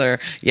significant other.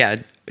 Yeah,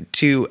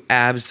 two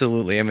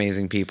absolutely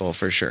amazing people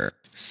for sure.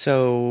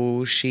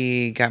 So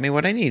she got me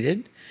what I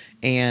needed,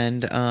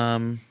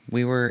 and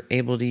we were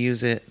able to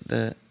use it.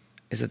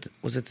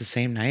 Was it the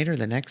same night or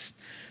the next?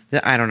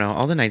 I don't know.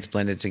 All the nights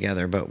blended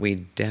together, but we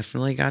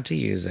definitely got to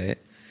use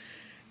it.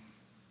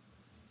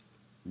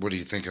 What do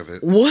you think of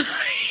it? What?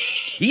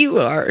 You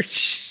are,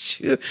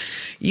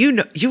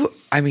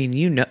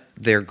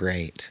 they're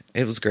great.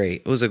 It was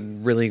great. It was a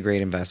really great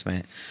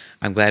investment.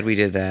 I'm glad we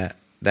did that.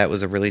 That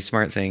was a really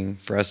smart thing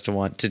for us to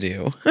want to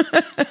do.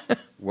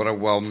 What a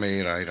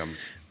well-made item.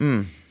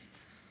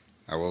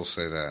 I will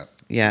say that.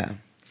 Yeah,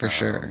 for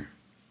sure.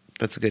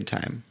 That's a good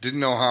time. Didn't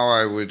know how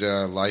I would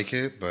like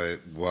it,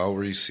 but well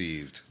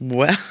received.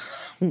 Well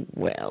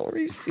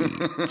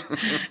received.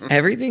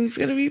 Everything's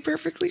going to be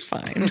perfectly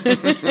fine.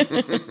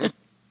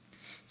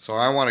 So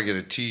I want to get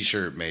a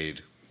T-shirt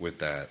made with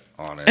that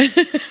on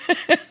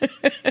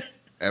it.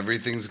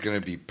 Everything's going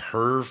to be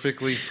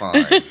perfectly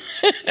fine.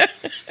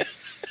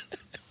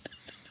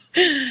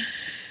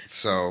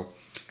 So,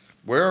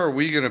 where are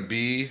we going to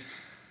be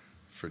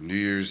for New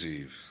Year's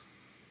Eve?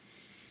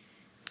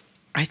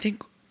 I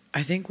think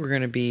we're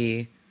going to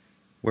be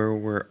where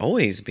we're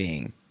always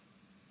being,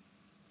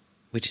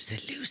 which is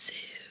elusive.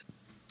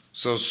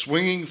 So,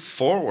 swinging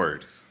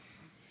forward.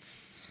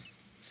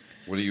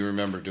 What do you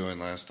remember doing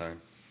last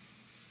time?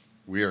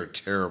 We are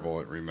terrible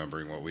at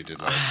remembering what we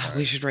did last time.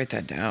 We should write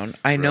that down.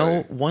 I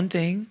know one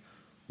thing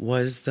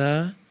was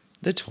the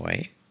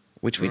toy,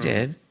 which we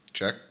did.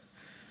 Check.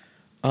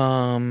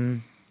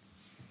 What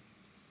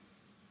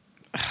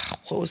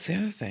was the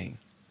other thing?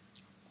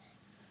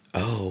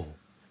 Oh,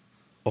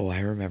 I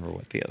remember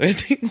what the other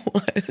thing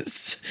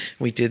was.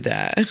 We did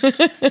that.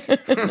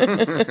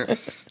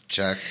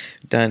 Check.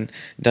 Done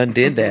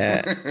did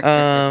that.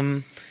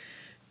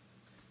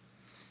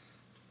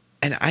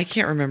 And I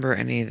can't remember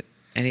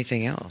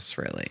anything else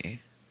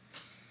really.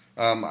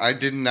 I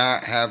did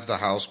not have the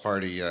house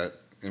party yet,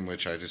 in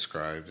which I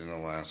described in the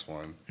last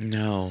one.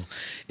 No.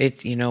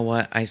 It's, you know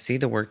what? I see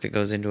the work that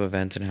goes into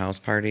events and house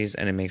parties,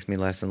 and it makes me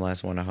less and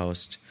less want to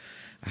host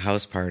a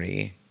house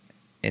party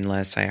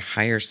unless I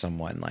hire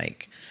someone.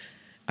 Like,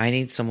 I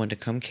need someone to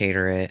come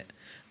cater it.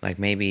 Like,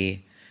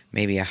 maybe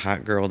a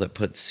hot girl that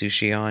puts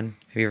sushi on.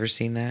 Have you ever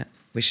seen that?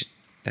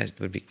 That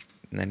would be,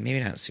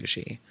 maybe not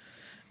sushi.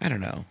 I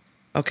don't know.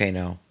 Okay,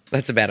 no.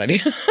 That's a bad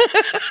idea.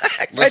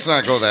 Let's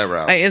not go that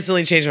route. I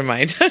instantly changed my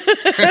mind.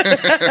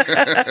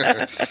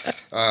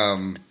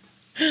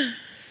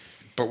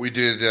 But we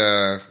did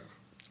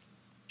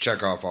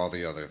check off all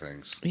the other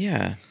things.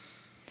 Yeah.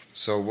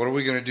 So what are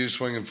we going to do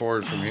swinging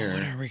forward from here?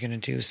 What are we going to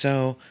do?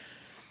 So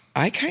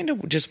I kind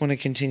of just want to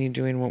continue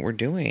doing what we're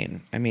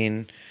doing. I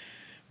mean,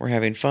 we're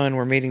having fun.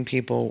 We're meeting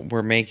people.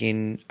 We're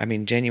making,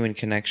 genuine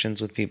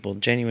connections with people,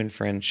 genuine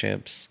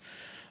friendships.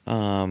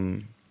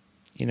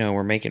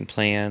 We're making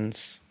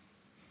plans.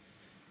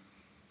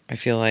 I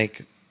feel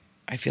like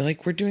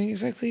we're doing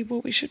exactly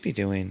what we should be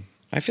doing.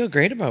 I feel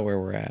great about where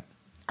we're at.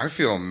 I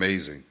feel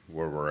amazing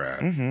where we're at.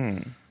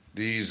 Mm-hmm.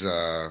 These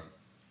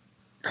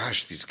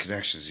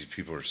connections, these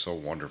people are so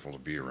wonderful to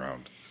be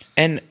around.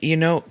 And,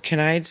 can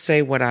I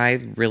say what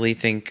I really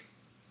think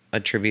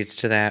attributes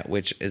to that,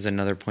 which is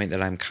another point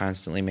that I'm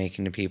constantly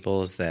making to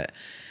people, is that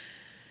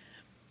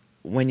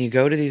when you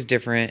go to these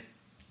different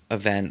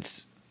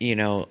events,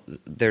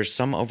 there's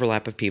some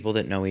overlap of people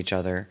that know each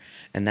other,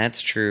 and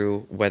that's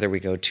true whether we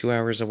go 2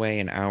 hours away,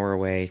 an hour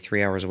away,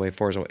 3 hours away,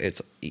 4 hours away.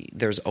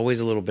 There's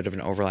always a little bit of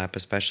an overlap,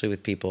 especially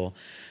with people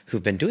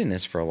who've been doing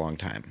this for a long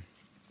time.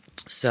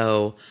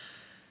 So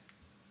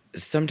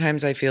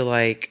sometimes I feel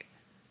like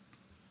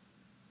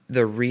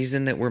the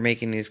reason that we're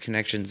making these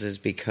connections is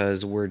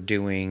because we're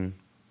doing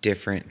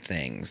different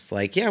things.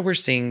 Like, yeah, we're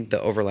seeing the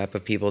overlap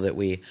of people that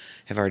we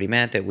have already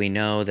met, that we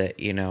know,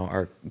 that,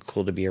 are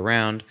cool to be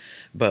around,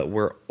 but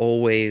we're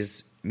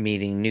always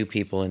meeting new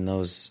people in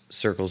those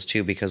circles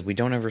too, because we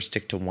don't ever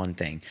stick to one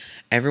thing.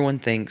 Everyone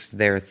thinks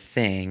their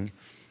thing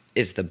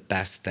is the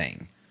best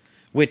thing,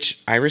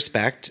 which I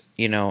respect.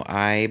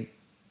 I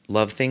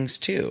love things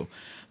too,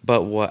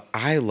 but what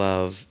I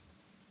love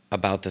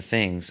about the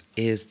things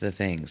is the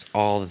things,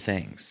 all the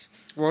things.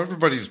 Well,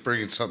 everybody's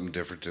bringing something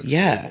different to the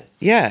table.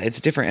 Yeah, it's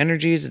different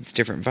energies, it's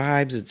different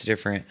vibes, it's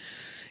different,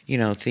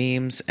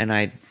 themes, and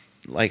I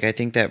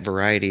think that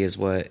variety is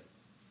what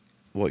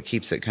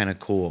keeps it kind of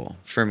cool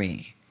for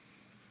me.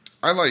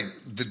 I like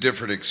the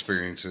different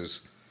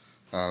experiences.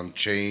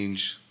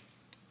 Change,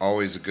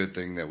 always a good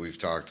thing that we've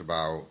talked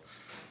about.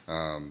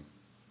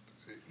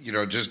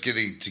 Just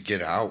getting to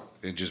get out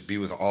and just be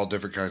with all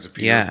different kinds of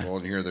people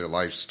and hear their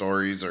life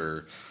stories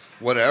or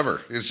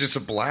whatever. It's just a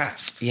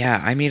blast.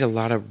 Yeah, I meet a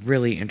lot of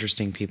really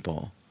interesting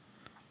people.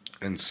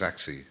 And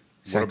sexy.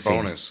 What a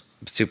bonus.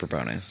 Super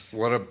bonus.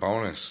 What a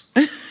bonus.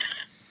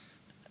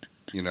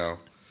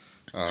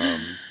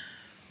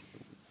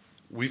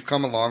 We've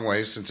come a long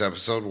way since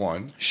episode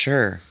 1.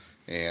 Sure.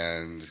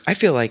 And I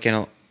feel like in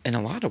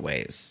a lot of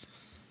ways.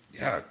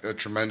 Yeah, a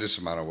tremendous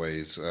amount of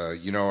ways.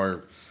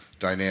 Our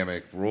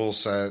dynamic rule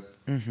set,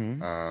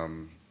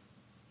 Mm-hmm.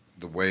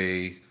 The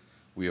way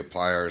we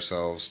apply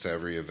ourselves to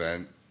every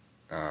event.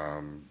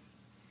 The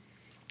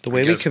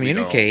way we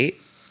communicate.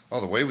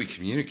 The way we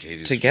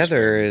communicate is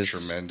together is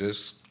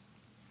tremendous.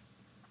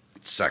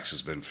 Sex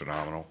has been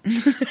phenomenal.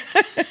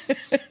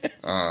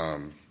 I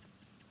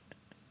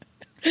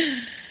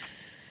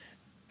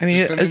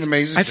mean, been an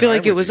amazing I feel time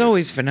like it with was you.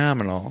 always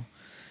phenomenal.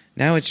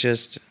 Now it's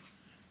just,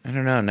 I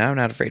don't know. Now I'm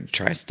not afraid to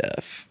try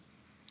stuff.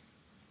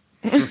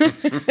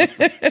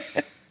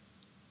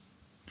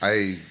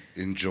 I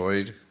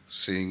enjoyed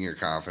seeing your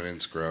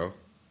confidence grow.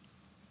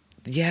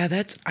 Yeah,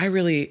 that's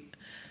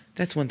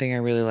one thing I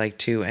really like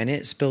too, and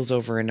it spills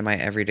over into my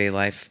everyday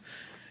life.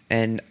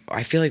 And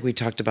I feel like we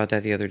talked about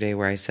that the other day,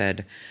 where I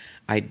said,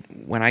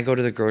 when I go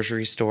to the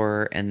grocery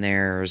store and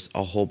there's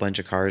a whole bunch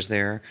of cars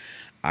there,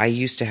 I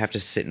used to have to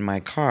sit in my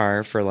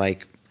car for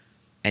like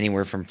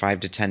anywhere from 5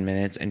 to 10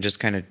 minutes and just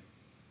kind of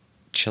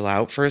chill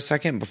out for a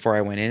second before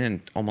I went in,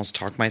 and almost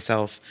talk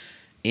myself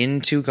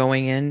into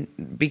going in,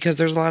 because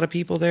there's a lot of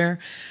people there.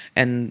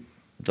 And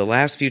the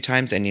last few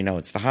times, and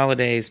it's the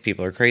holidays,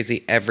 people are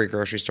crazy. Every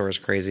grocery store is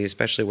crazy,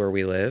 especially where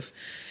we live.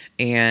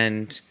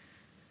 And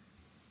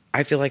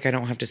I feel like I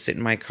don't have to sit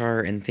in my car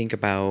and think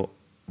about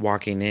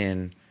walking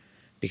in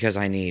because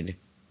I need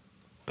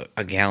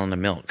a gallon of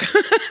milk.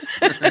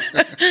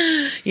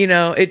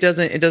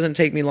 It doesn't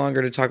take me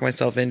longer to talk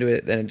myself into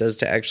it than it does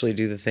to actually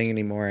do the thing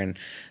anymore. And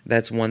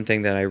that's one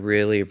thing that I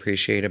really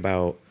appreciate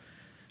about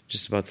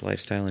just about the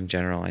lifestyle in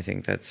general. I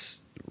think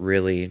that's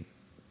really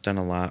done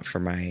a lot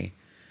for I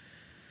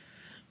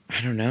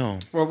don't know.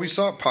 Well, we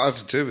saw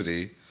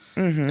positivity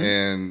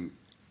and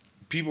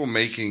people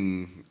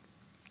making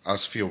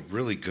us feel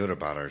really good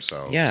about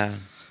ourselves. Yeah.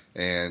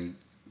 And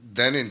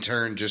then in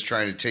turn, just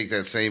trying to take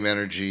that same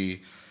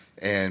energy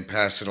and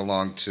pass it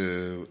along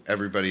to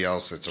everybody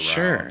else that's around.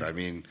 Sure. I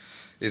mean,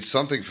 it's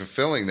something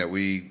fulfilling that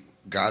we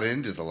got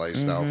into the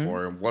lifestyle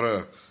for, and what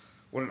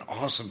an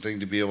awesome thing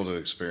to be able to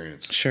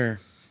experience. Sure.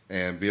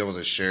 And be able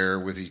to share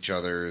with each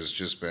other has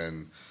just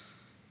been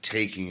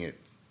taking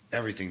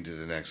everything to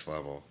the next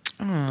level.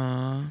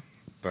 Aww.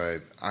 But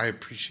I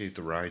appreciate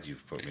the ride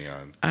you've put me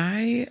on.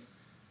 And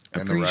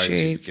the rides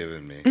you've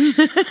given me.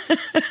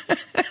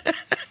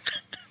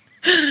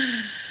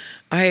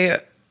 I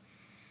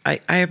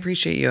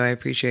appreciate you. I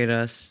appreciate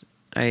us.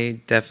 I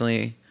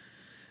definitely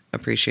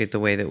appreciate the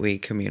way that we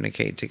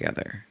communicate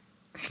together.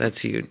 That's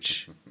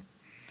huge.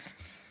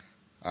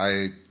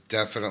 I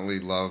definitely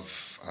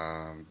love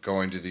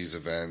going to these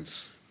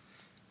events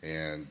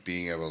and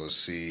being able to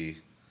see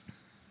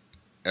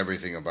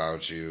everything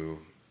about you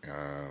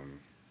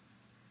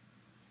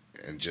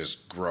and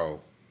just grow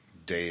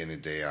day in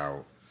and day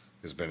out.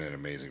 Has been an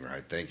amazing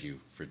ride. Thank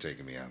you for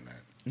taking me on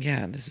that.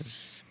 Yeah,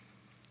 this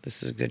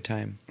is a good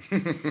time.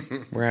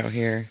 We're out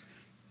here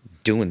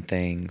doing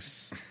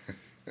things.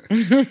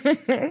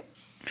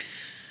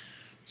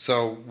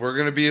 So we're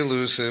going to be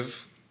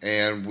elusive,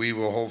 and we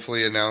will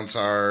hopefully announce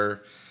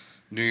our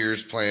New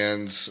Year's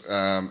plans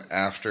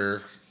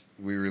after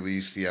we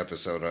release the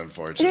episode,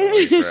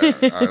 unfortunately,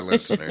 for our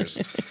listeners.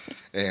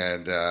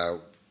 And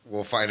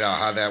we'll find out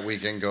how that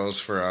weekend goes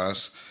for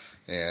us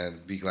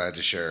and be glad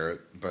to share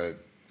it. But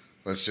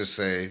let's just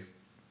say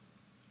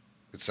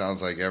it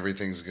sounds like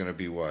everything's going to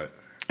be what?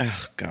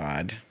 Oh,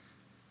 God.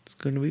 It's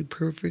going to be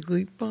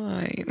perfectly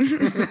fine.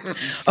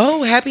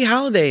 Oh, happy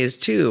holidays,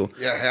 too.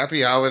 Yeah,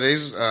 happy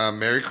holidays.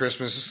 Merry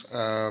Christmas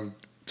to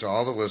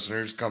all the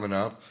listeners coming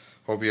up.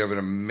 Hope you have an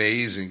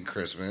amazing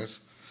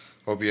Christmas.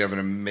 Hope you have an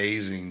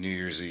amazing New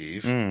Year's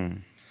Eve.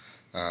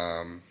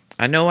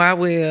 I know I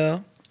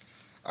will.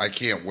 I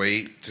can't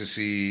wait to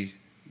see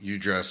you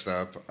dressed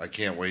up. I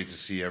can't wait to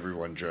see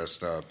everyone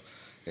dressed up.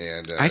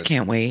 And I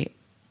can't wait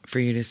for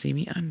you to see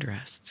me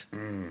undressed.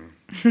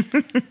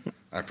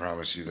 I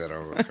promise you that I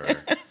will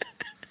occur.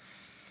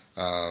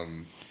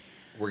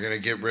 We're going to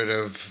get rid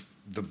of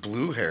the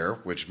blue hair,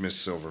 which Miss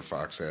Silver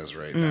Fox has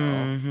right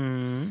now.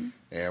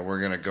 And we're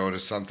going to go to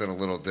something a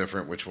little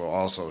different, which we'll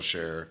also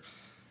share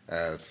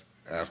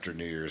after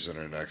New Year's in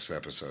our next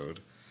episode.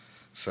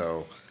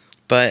 So,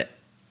 but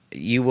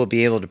you will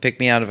be able to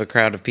pick me out of a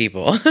crowd of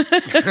people.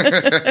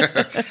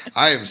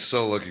 I am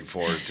so looking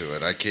forward to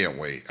it. I can't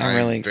wait. I'm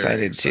really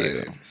excited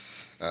too.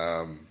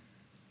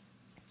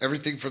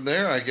 Everything from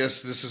there, I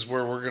guess this is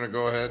where we're going to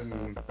go ahead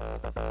and...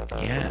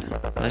 Yeah,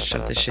 let's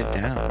shut this shit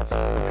down.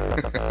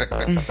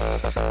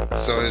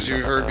 So as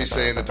you've heard me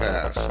say in the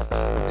past,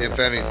 if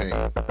anything,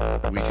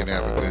 we can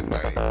have a good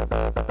night.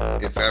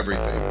 If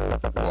everything,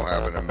 we'll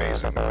have an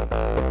amazing one.